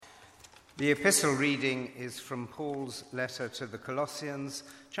The epistle reading is from Paul's letter to the Colossians,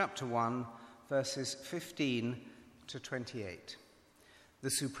 chapter 1, verses 15 to 28. The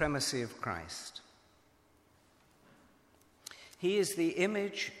supremacy of Christ. He is the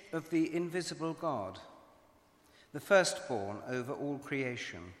image of the invisible God, the firstborn over all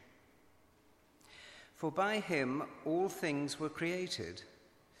creation. For by him all things were created,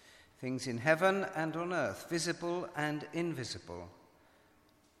 things in heaven and on earth, visible and invisible,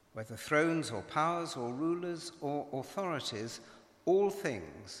 whether thrones or powers or rulers or authorities, all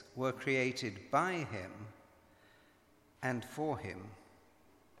things were created by him and for him.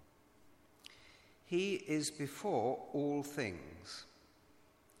 He is before all things,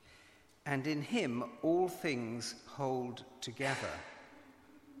 and in him all things hold together.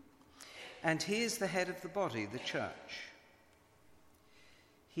 And he is the head of the body, the church.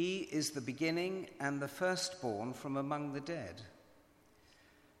 He is the beginning and the firstborn from among the dead,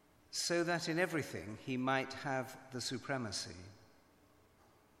 so that in everything he might have the supremacy.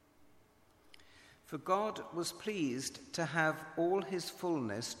 For God was pleased to have all his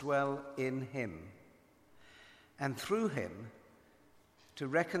fullness dwell in him, and through him to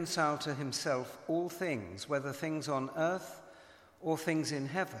reconcile to himself all things, whether things on earth or things in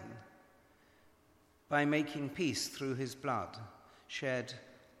heaven, by making peace through his blood shed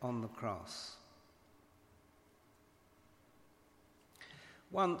on the cross.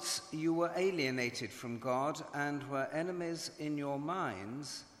 Once you were alienated from God and were enemies in your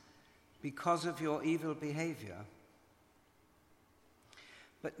minds because of your evil behavior.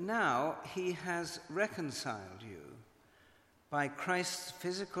 But now he has reconciled you by Christ's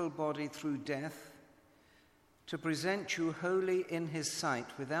physical body through death to present you holy in his sight,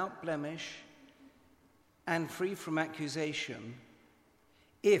 without blemish and free from accusation,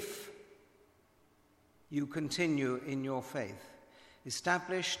 if you continue in your faith,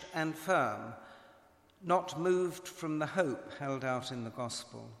 established and firm, not moved from the hope held out in the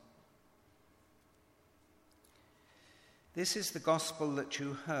gospel. This is the gospel that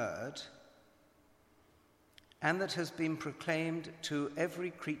you heard and that has been proclaimed to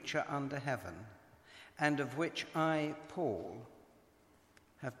every creature under heaven, and of which I, Paul,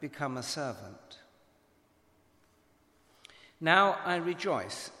 have become a servant. Now I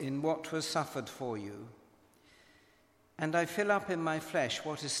rejoice in what was suffered for you, and I fill up in my flesh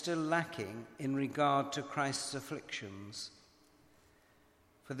what is still lacking in regard to Christ's afflictions,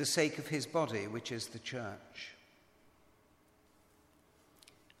 for the sake of his body, which is the church.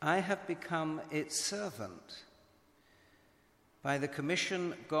 I have become its servant by the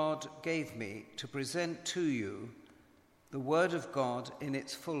commission God gave me to present to you the word of God in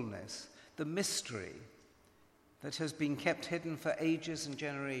its fullness, the mystery that has been kept hidden for ages and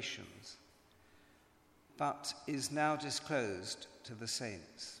generations, but is now disclosed to the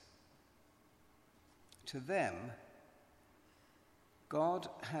saints. To them, God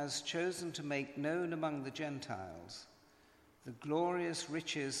has chosen to make known among the Gentiles the glorious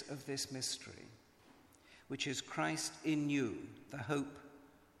riches of this mystery, which is Christ in you, the hope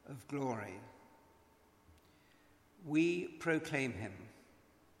of glory. We proclaim him,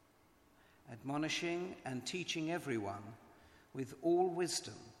 admonishing and teaching everyone with all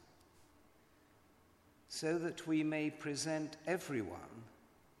wisdom, so that we may present everyone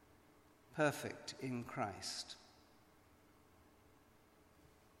perfect in Christ.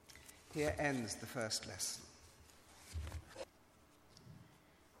 Here ends the first lesson.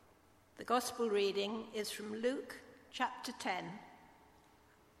 The Gospel reading is from Luke chapter 10,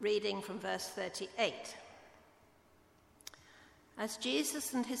 reading from verse 38. As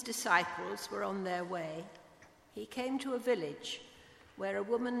Jesus and his disciples were on their way, he came to a village where a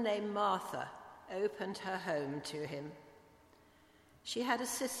woman named Martha opened her home to him. She had a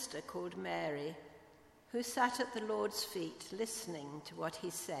sister called Mary, who sat at the Lord's feet listening to what he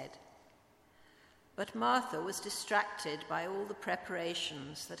said. But Martha was distracted by all the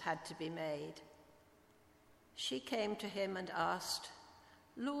preparations that had to be made. She came to him and asked,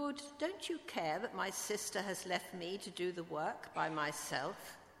 "Lord, don't you care that my sister has left me to do the work by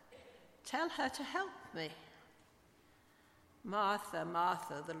myself? Tell her to help me." "Martha,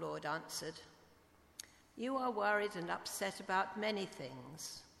 Martha," the Lord answered, "you are worried and upset about many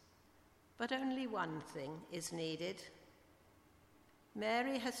things, but only one thing is needed.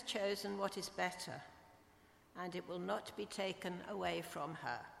 Mary has chosen what is better, and it will not be taken away from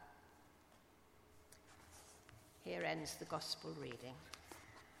her." Here ends the Gospel reading.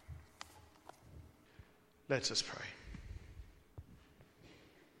 Let us pray.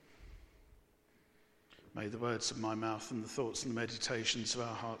 May the words of my mouth and the thoughts and the meditations of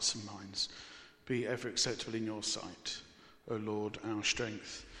our hearts and minds be ever acceptable in your sight, O Lord, our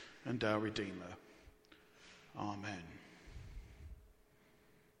strength and our Redeemer. Amen.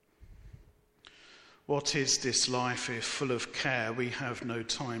 What is this life if full of care we have no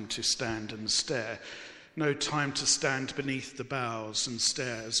time to stand and stare, no time to stand beneath the boughs and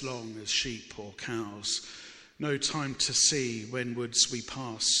stare as long as sheep or cows, no time to see when woods we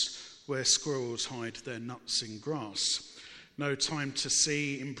pass where squirrels hide their nuts in grass, no time to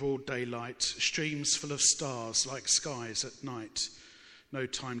see in broad daylight streams full of stars like skies at night, no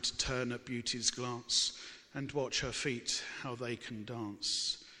time to turn at beauty's glance and watch her feet how they can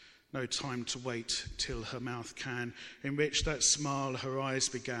dance. No time to wait till her mouth can enrich that smile her eyes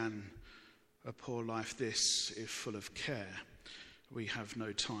began. A poor life this, if full of care, we have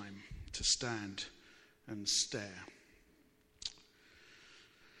no time to stand and stare.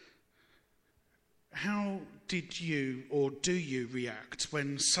 How did you or do you react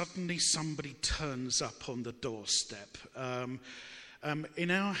when suddenly somebody turns up on the doorstep?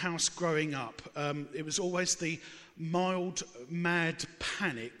 In our house growing up, it was always the mild, mad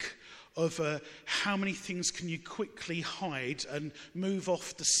panic of how many things can you quickly hide and move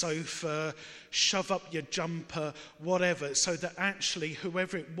off the sofa, shove up your jumper, whatever, so that actually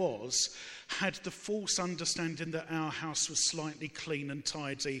whoever it was had the false understanding that our house was slightly clean and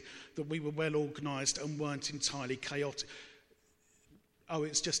tidy, that we were well organised and weren't entirely chaotic. Oh,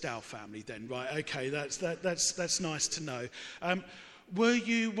 it's just our family then, right? Okay, that's nice to know. Were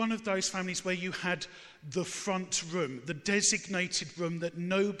you one of those families where you had the front room, the designated room that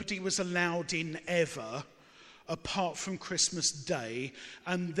nobody was allowed in ever, apart from Christmas Day,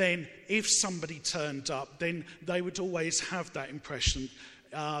 and then if somebody turned up, then they would always have that impression,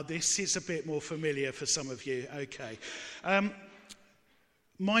 this is a bit more familiar for some of you, okay.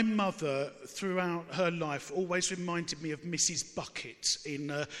 My mother, throughout her life, always reminded me of Mrs. Bucket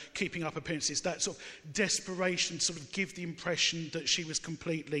in Keeping Up Appearances. That sort of desperation to sort of give the impression that she was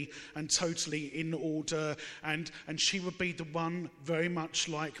completely and totally in order. And she would be the one, very much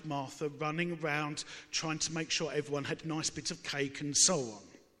like Martha, running around trying to make sure everyone had nice bits of cake and so on.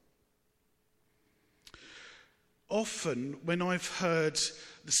 Often, when I've heard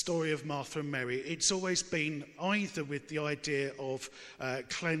the story of Martha and Mary, it's always been either with the idea of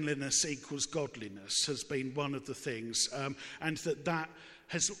cleanliness equals godliness has been one of the things, and that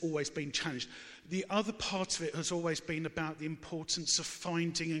has always been challenged. The other part of it has always been about the importance of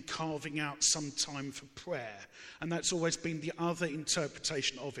finding and carving out some time for prayer, and that's always been the other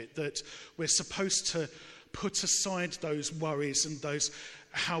interpretation of it, that we're supposed to put aside those worries and those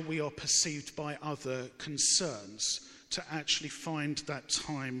how we are perceived by other concerns to actually find that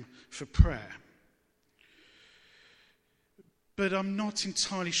time for prayer. But I'm not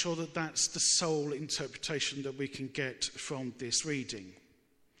entirely sure that that's the sole interpretation that we can get from this reading.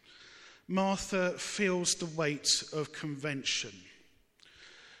 Martha feels the weight of convention.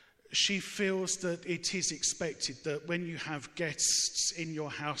 She feels that it is expected that when you have guests in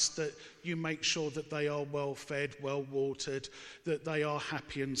your house that you make sure that they are well fed, well watered, that they are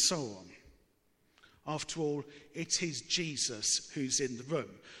happy and so on. After all, it is Jesus who's in the room.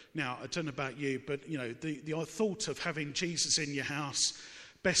 Now, I don't know about you, but the thought of having Jesus in your house,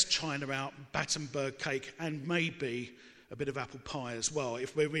 best china out, Battenberg cake, and maybe a bit of apple pie as well,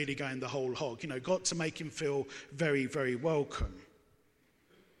 if we're really going the whole hog, got to make him feel very, very welcome.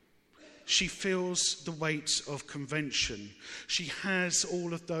 She feels the weight of convention. She has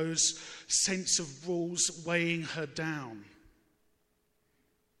all of those sense of rules weighing her down.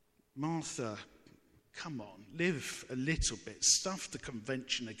 Martha, come on, live a little bit. Stuff the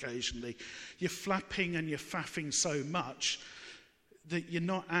convention occasionally. You're flapping and you're faffing so much that you're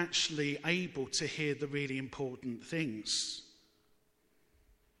not actually able to hear the really important things.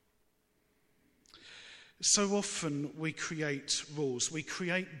 So often we create rules, we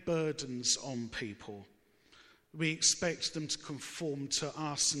create burdens on people. We expect them to conform to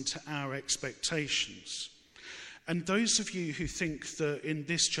us and to our expectations. And those of you who think that in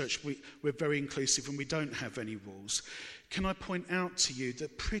this church we're very inclusive and we don't have any rules, can I point out to you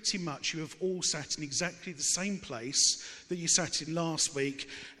that pretty much you have all sat in exactly the same place that you sat in last week.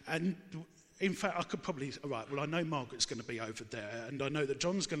 And in fact, I could probably, all right, well, I know Margaret's going to be over there, and I know that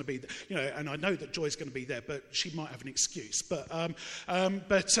John's going to be there, and I know that Joy's going to be there, but she might have an excuse. But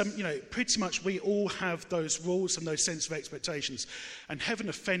pretty much we all have those rules and those sense of expectations. And heaven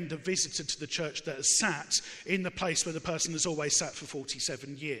offend a visitor to the church that has sat in the place where the person has always sat for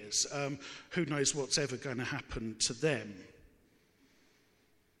 47 years. Who knows what's ever going to happen to them?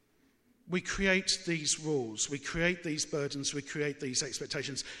 We create these rules, we create these burdens, we create these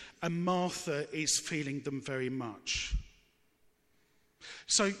expectations, and Martha is feeling them very much.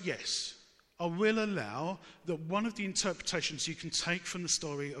 So yes, I will allow that one of the interpretations you can take from the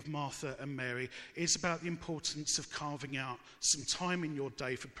story of Martha and Mary is about the importance of carving out some time in your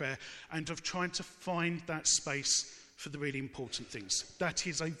day for prayer and of trying to find that space for the really important things. That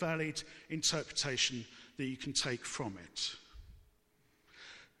is a valid interpretation that you can take from it.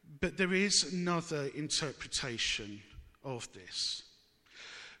 But there is another interpretation of this.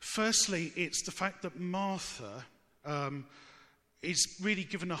 Firstly, it's the fact that Martha is really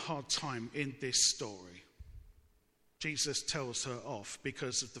given a hard time in this story. Jesus tells her off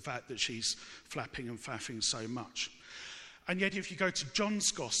because of the fact that she's flapping and faffing so much. And yet if you go to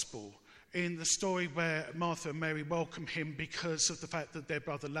John's Gospel, in the story where Martha and Mary welcome him because of the fact that their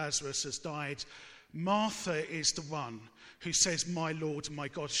brother Lazarus has died, Martha is the one who says, "My Lord and my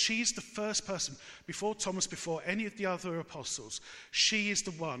God." She's the first person, before Thomas, before any of the other apostles, she is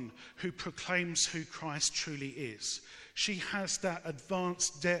the one who proclaims who Christ truly is. She has that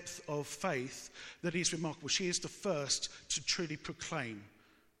advanced depth of faith that is remarkable. She is the first to truly proclaim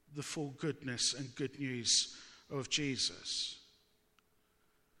the full goodness and good news of Jesus.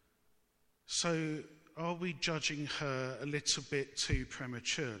 So, are we judging her a little bit too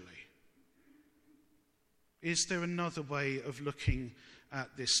prematurely? Is there another way of looking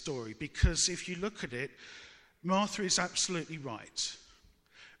at this story? Because if you look at it, Martha is absolutely right.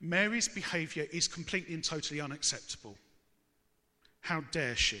 Mary's behaviour is completely and totally unacceptable. How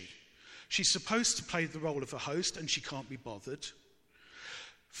dare she? She's supposed to play the role of a host and she can't be bothered.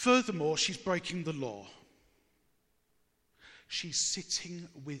 Furthermore, she's breaking the law. She's sitting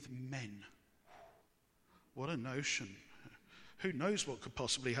with men. What a notion. Who knows what could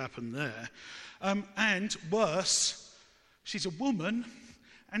possibly happen there? And worse, she's a woman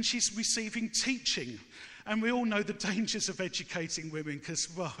and she's receiving teaching. And we all know the dangers of educating women because,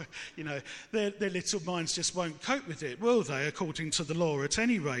 well, you know, their little minds just won't cope with it, will they, according to the law at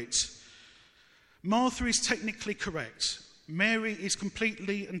any rate? Martha is technically correct. Mary is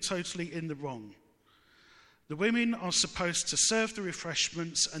completely and totally in the wrong. The women are supposed to serve the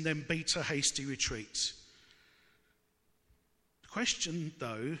refreshments and then beat a hasty retreat. The question,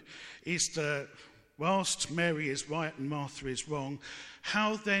 though, is that whilst Mary is right and Martha is wrong,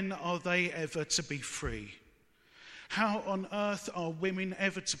 how then are they ever to be free? How on earth are women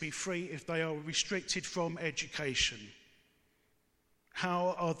ever to be free if they are restricted from education?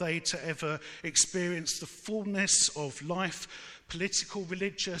 How are they to ever experience the fullness of life, political,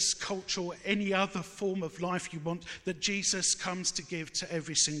 religious, cultural, any other form of life you want that Jesus comes to give to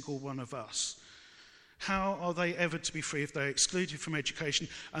every single one of us? How are they ever to be free if they're excluded from education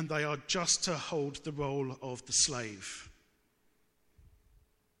and they are just to hold the role of the slave?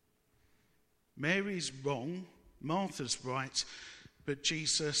 Mary's wrong, Martha's right, but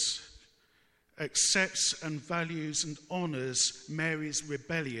Jesus accepts and values and honours Mary's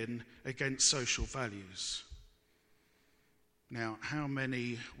rebellion against social values. Now, how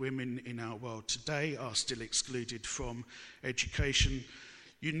many women in our world today are still excluded from education?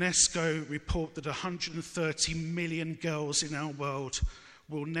 UNESCO report that 130 million girls in our world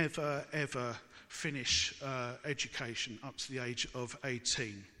will never, ever finish education up to the age of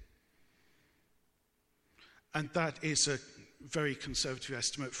 18. And that is a very conservative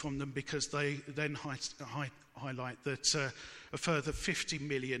estimate from them because they then highlight that a further 50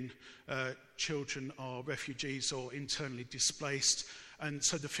 million children are refugees or internally displaced. And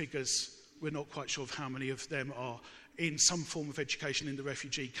so the figures, we're not quite sure of how many of them are in some form of education in the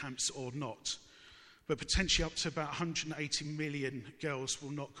refugee camps or not. But potentially up to about 180 million girls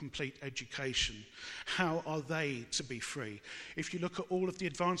will not complete education. How are they to be free? If you look at all of the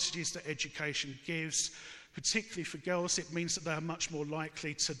advantages that education gives, particularly for girls, it means that they are much more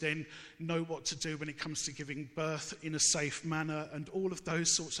likely to then know what to do when it comes to giving birth in a safe manner, and all of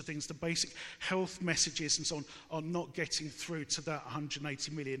those sorts of things, the basic health messages and so on, are not getting through to that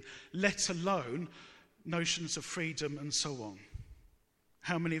 180 million, let alone notions of freedom and so on.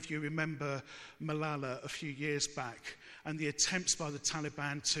 How many of you remember Malala a few years back and the attempts by the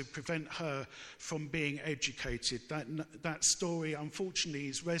Taliban to prevent her from being educated? That story, unfortunately,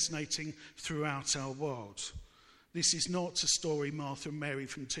 is resonating throughout our world. This is not a story, Martha and Mary,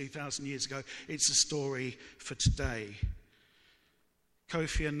 from 2,000 years ago. It's a story for today.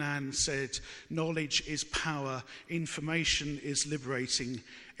 Kofi Annan said, "Knowledge is power, information is liberating.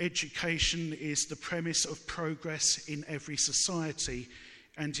 Education is the premise of progress in every society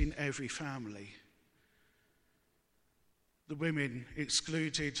and in every family." The women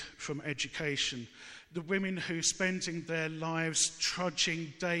excluded from education, the women who are spending their lives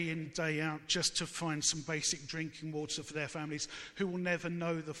trudging day in, day out just to find some basic drinking water for their families, who will never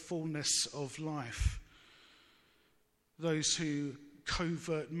know the fullness of life. Those who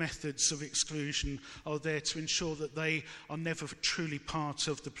covert methods of exclusion are there to ensure that they are never truly part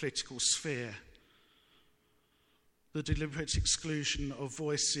of the political sphere. The deliberate exclusion of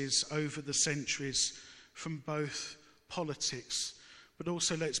voices over the centuries from both politics, but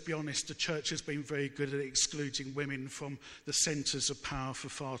also, let's be honest, the church has been very good at excluding women from the centres of power for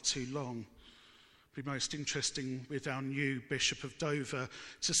far too long. It'll be most interesting with our new Bishop of Dover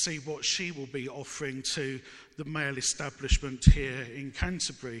to see what she will be offering to the male establishment here in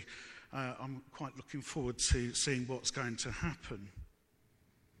Canterbury. I'm quite looking forward to seeing what's going to happen.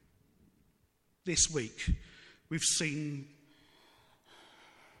 This week, we've seen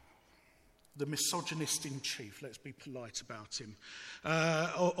the misogynist in chief, let's be polite about him,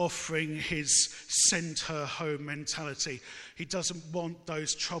 offering his send her home mentality. He doesn't want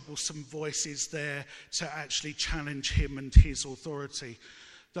those troublesome voices there to actually challenge him and his authority.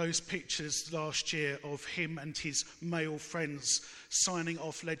 Those pictures last year of him and his male friends signing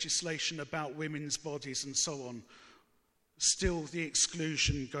off legislation about women's bodies and so on. Still, the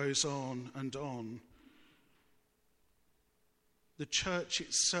exclusion goes on and on. The church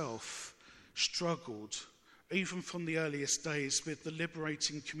itself struggled, even from the earliest days, with the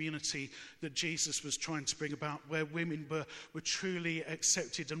liberating community that Jesus was trying to bring about, where women were truly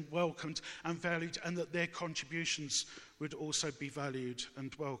accepted and welcomed and valued, and that their contributions would also be valued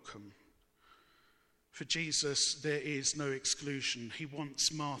and welcome. For Jesus, there is no exclusion. He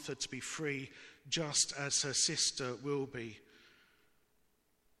wants Martha to be free, just as her sister will be.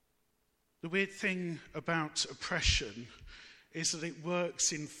 The weird thing about oppression is that it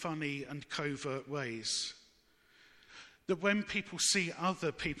works in funny and covert ways. That when people see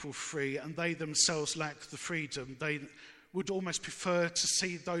other people free and they themselves lack the freedom, they would almost prefer to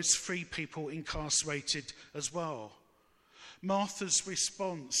see those free people incarcerated as well. Martha's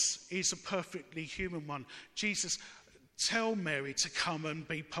response is a perfectly human one. Jesus, tell Mary to come and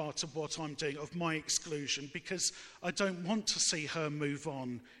be part of what I'm doing, of my exclusion, because I don't want to see her move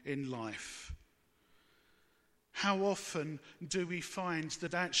on in life. How often do we find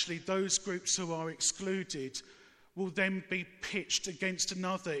that actually those groups who are excluded will then be pitched against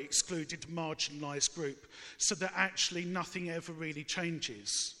another excluded, marginalised group, so that actually nothing ever really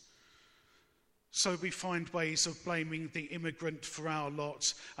changes? So we find ways of blaming the immigrant for our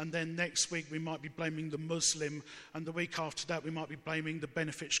lot, and then next week we might be blaming the Muslim, and the week after that we might be blaming the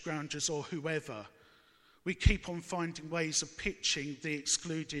benefit scroungers or whoever. We keep on finding ways of pitching the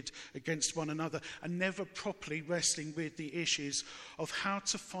excluded against one another and never properly wrestling with the issues of how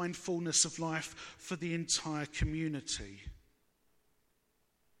to find fullness of life for the entire community.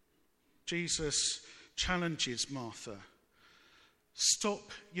 Jesus challenges Martha.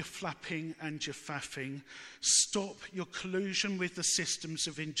 Stop your flapping and your faffing. Stop your collusion with the systems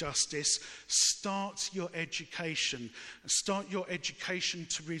of injustice. Start your education. Start your education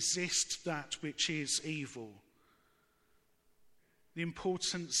to resist that which is evil. The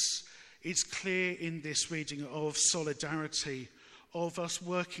importance is clear in this reading of solidarity, of us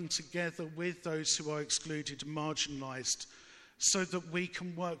working together with those who are excluded and marginalised, so that we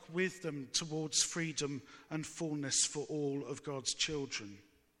can work with them towards freedom and fullness for all of God's children.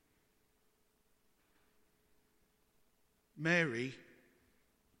 Mary,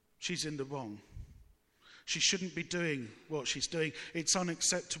 she's in the wrong. She shouldn't be doing what she's doing. It's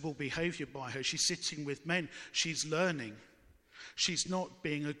unacceptable behaviour by her. She's sitting with men. She's learning. She's not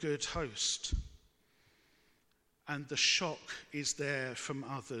being a good host. And the shock is there from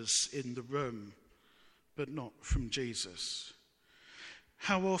others in the room, but not from Jesus.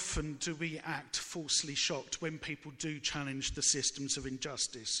 How often do we act falsely shocked when people do challenge the systems of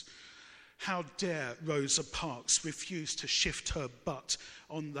injustice? How dare Rosa Parks refuse to shift her butt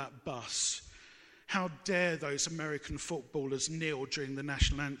on that bus? How dare those American footballers kneel during the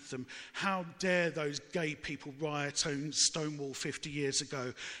national anthem? How dare those gay people riot on Stonewall 50 years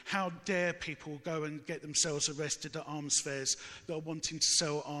ago? How dare people go and get themselves arrested at arms fairs that are wanting to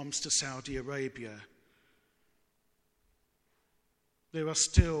sell arms to Saudi Arabia? There are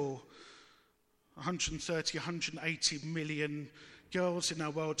still 130, 180 million girls in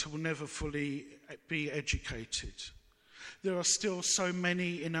our world who will never fully be educated. There are still so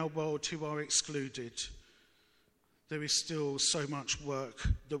many in our world who are excluded. There is still so much work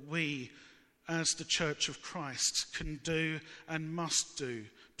that we, as the Church of Christ, can do and must do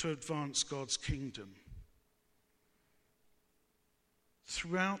to advance God's kingdom.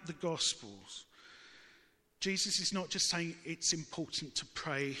 Throughout the Gospels, Jesus is not just saying it's important to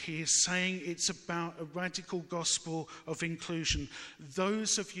pray. He is saying it's about a radical gospel of inclusion.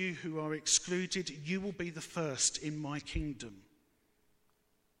 Those of you who are excluded, you will be the first in my kingdom.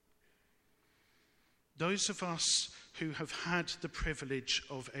 those of us who have had the privilege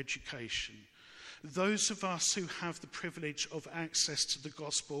of education, those of us who have the privilege of access to the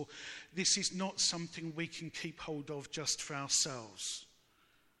gospel, this is not something we can keep hold of just for ourselves.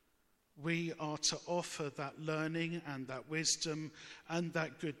 We are to offer that learning and that wisdom and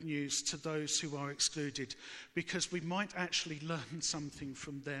that good news to those who are excluded, because we might actually learn something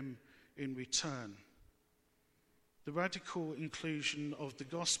from them in return. The radical inclusion of the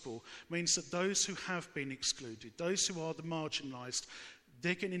gospel means that those who have been excluded, those who are the marginalised,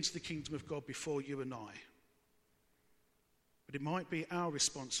 they're getting into the kingdom of God before you and I. But it might be our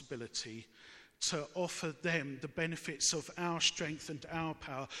responsibility to offer them the benefits of our strength and our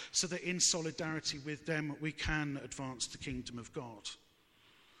power, so that in solidarity with them we can advance the kingdom of God.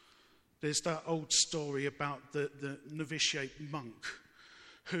 There's that old story about the novitiate monk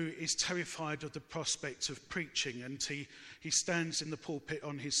who is terrified of the prospect of preaching, and he stands in the pulpit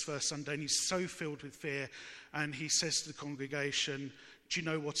on his first Sunday and he's so filled with fear, and he says to the congregation, "Do you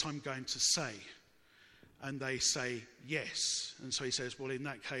know what I'm going to say?" And they say, "Yes." And so he says, "Well, in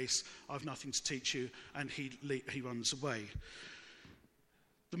that case, I've nothing to teach you," and he runs away.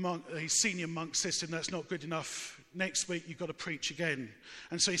 His senior monk says to him, "That's not good enough. Next week you've got to preach again."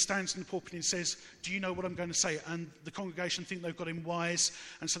 And so he stands in the pulpit and says, "Do you know what I'm going to say?" And the congregation think they've got him wise,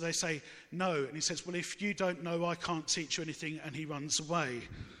 and so they say, "No." And he says, "Well, if you don't know, I can't teach you anything," and he runs away.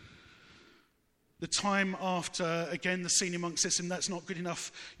 The time after, again, the senior monk says to him, "That's not good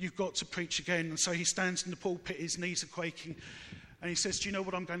enough, you've got to preach again." And so he stands in the pulpit, his knees are quaking, and he says, "Do you know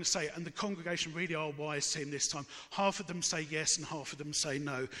what I'm going to say?" And the congregation really are wise to him this time. Half of them say yes and half of them say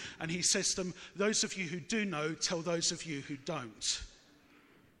no. And he says to them, "Those of you who do know, tell those of you who don't."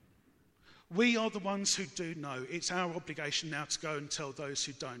 We are the ones who do know. It's our obligation now to go and tell those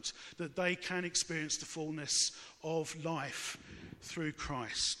who don't, that they can experience the fullness of life through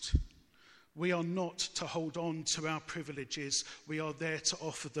Christ. We are not to hold on to our privileges. We are there to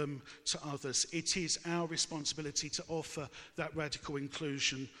offer them to others. It is our responsibility to offer that radical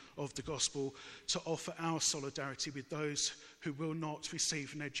inclusion of the gospel, to offer our solidarity with those who will not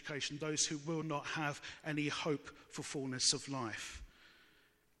receive an education, those who will not have any hope for fullness of life.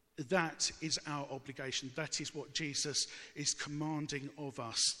 That is our obligation. That is what Jesus is commanding of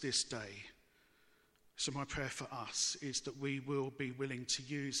us this day. So my prayer for us is that we will be willing to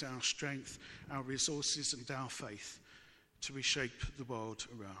use our strength, our resources and our faith to reshape the world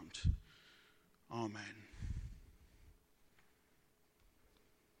around. Amen.